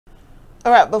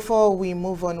All right, before we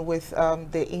move on with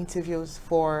the interviews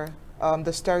for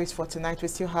the stories for tonight, we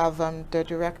still have the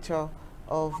director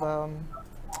of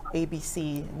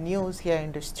ABC News here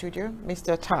in the studio,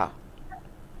 Mr. Tarh.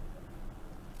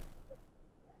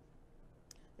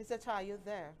 Mr. Tarh, are you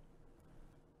there?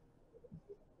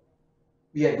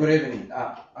 Yeah, good evening.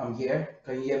 I'm here.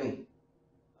 Can you hear me?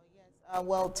 Oh, yes.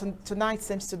 Well, tonight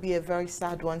seems to be a very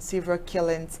sad one. Several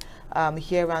killings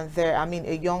here and there. I mean,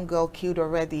 a young girl killed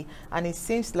already, and it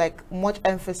seems like much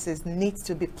emphasis needs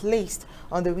to be placed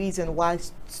on the reason why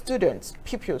students,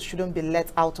 pupils, shouldn't be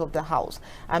let out of the house.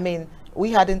 I mean,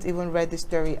 we hadn't even read the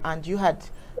story, and you had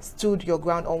stood your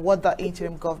ground on what the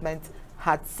interim government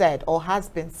had said or has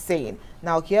been saying.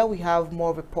 Now here we have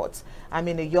more reports. I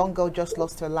mean, a young girl just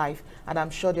lost her life, and I'm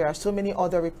sure there are so many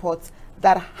other reports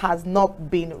that has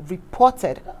not been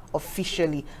reported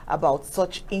officially about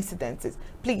such incidences.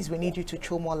 Please, we need you to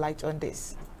throw more light on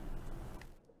this.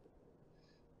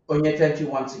 Onye, thank you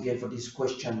once again for this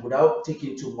question. Without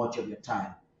taking too much of your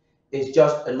time, it's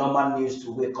just a normal news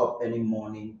to wake up any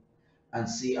morning and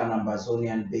see an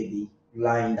Amazonian baby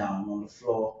lying down on the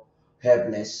floor,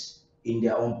 helpless, in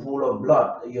their own pool of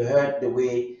blood. You heard the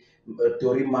way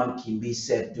Toriman Kimbi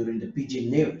said during the Pigeon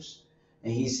News,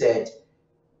 and he said,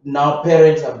 now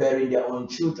parents are burying their own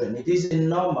children. It isn't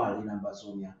normal in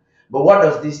Amazonia. But what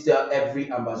does this tell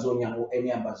every Amazonian or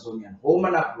any Amazonian, home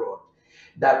and abroad,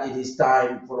 that it is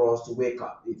time for us to wake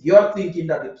up? If you're thinking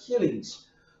that the killings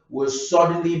will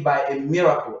suddenly, by a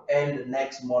miracle, end the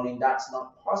next morning, that's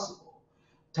not possible.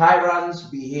 Tyrants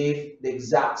behave the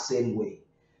exact same way.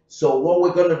 So what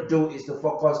we're going to do is to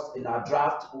focus in our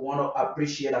draft. We want to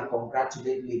appreciate and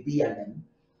congratulate Lebialem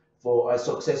for a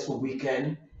successful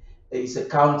weekend. It's a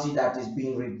county that is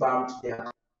being revamped there.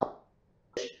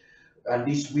 And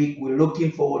this week we're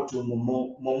looking forward to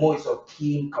Momo. Momo is of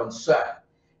keen concern.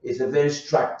 It's a very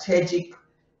strategic,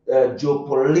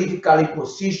 geopolitically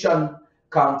positioned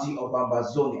county of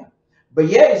Amazonia. But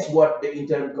here is what the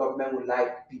interim government would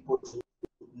like people to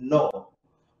know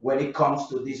when it comes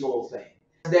to this whole thing.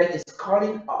 Then it's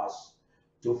calling us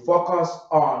to focus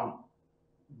on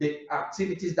the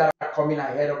activities that are coming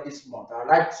ahead of this month. I'd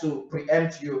like to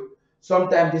preempt you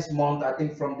sometime this month. I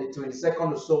think from the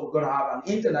 22nd or so, we're going to have an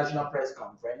international press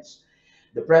conference.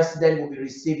 The president will be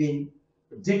receiving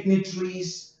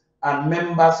dignitaries and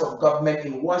members of government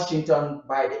in Washington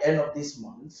by the end of this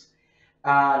month.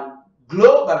 And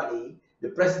globally, the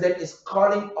president is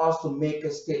calling us to make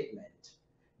a statement.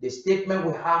 The statement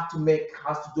we have to make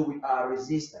has to do with our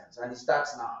resistance, and it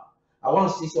starts now. I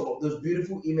want to see some of those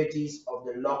beautiful images of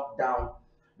the lockdown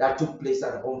that took place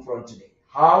at the home front today.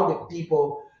 How the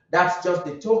people, that's just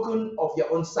the token of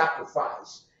your own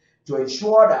sacrifice to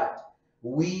ensure that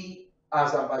we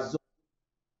as Amazon,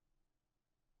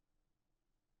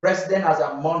 President has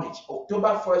admonished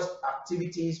October 1st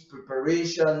activities,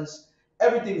 preparations,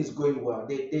 everything is going well.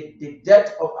 The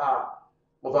death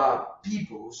of our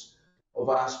peoples, of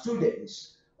our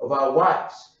students, of our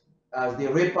wives, as they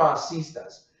rape our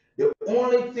sisters. The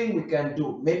only thing we can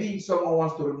do, maybe someone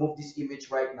wants to remove this image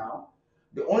right now,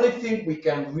 the only thing we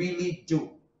can really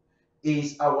do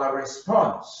is our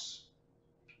response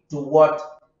to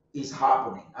what is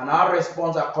happening. And our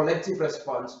response, our collective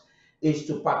response, is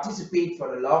to participate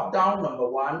for the lockdown. Number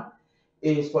one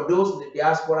is for those in the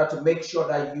diaspora to make sure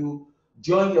that you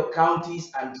join your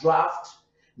counties and draft.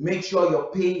 Make sure you're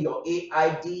paying your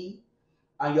AID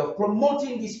and you're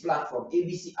promoting this platform.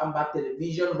 ABC Amba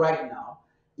Television right now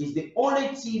is the only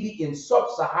TV in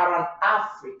sub-Saharan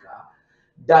Africa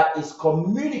that is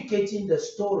communicating the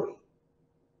story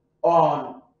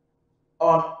on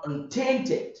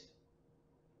untainted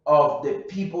of the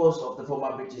peoples of the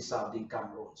former British South in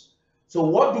Cameroons. So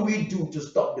what do we do to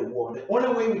stop the war? The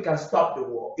only way we can stop the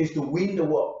war is to win the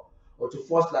war or to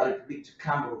force La Republique to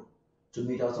Cameroon to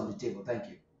meet us on the table. Thank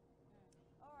you.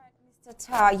 Mr.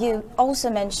 Tarh, you also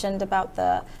mentioned about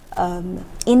the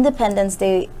Independence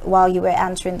Day while you were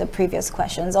answering the previous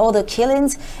questions. All the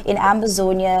killings in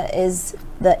Amazonia is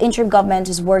the interim government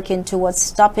is working towards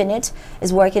stopping it,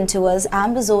 is working towards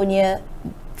Amazonia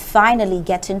finally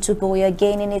getting to Goya,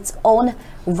 gaining its own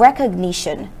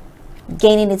recognition.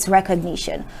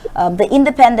 The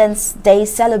Independence Day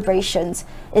celebrations,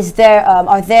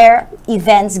 are there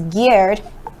events geared?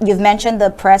 You've mentioned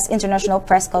the international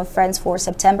press conference for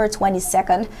September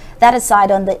 22nd. That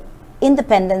aside, on the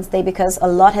Independence Day, because a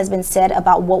lot has been said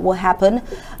about what will happen.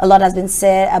 A lot has been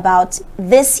said about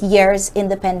this year's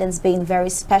independence being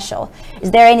very special. Is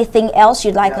there anything else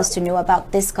you'd like us to know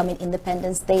about this coming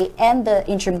Independence Day and the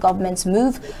interim government's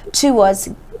move towards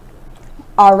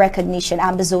our recognition,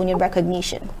 Amazonian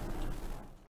recognition?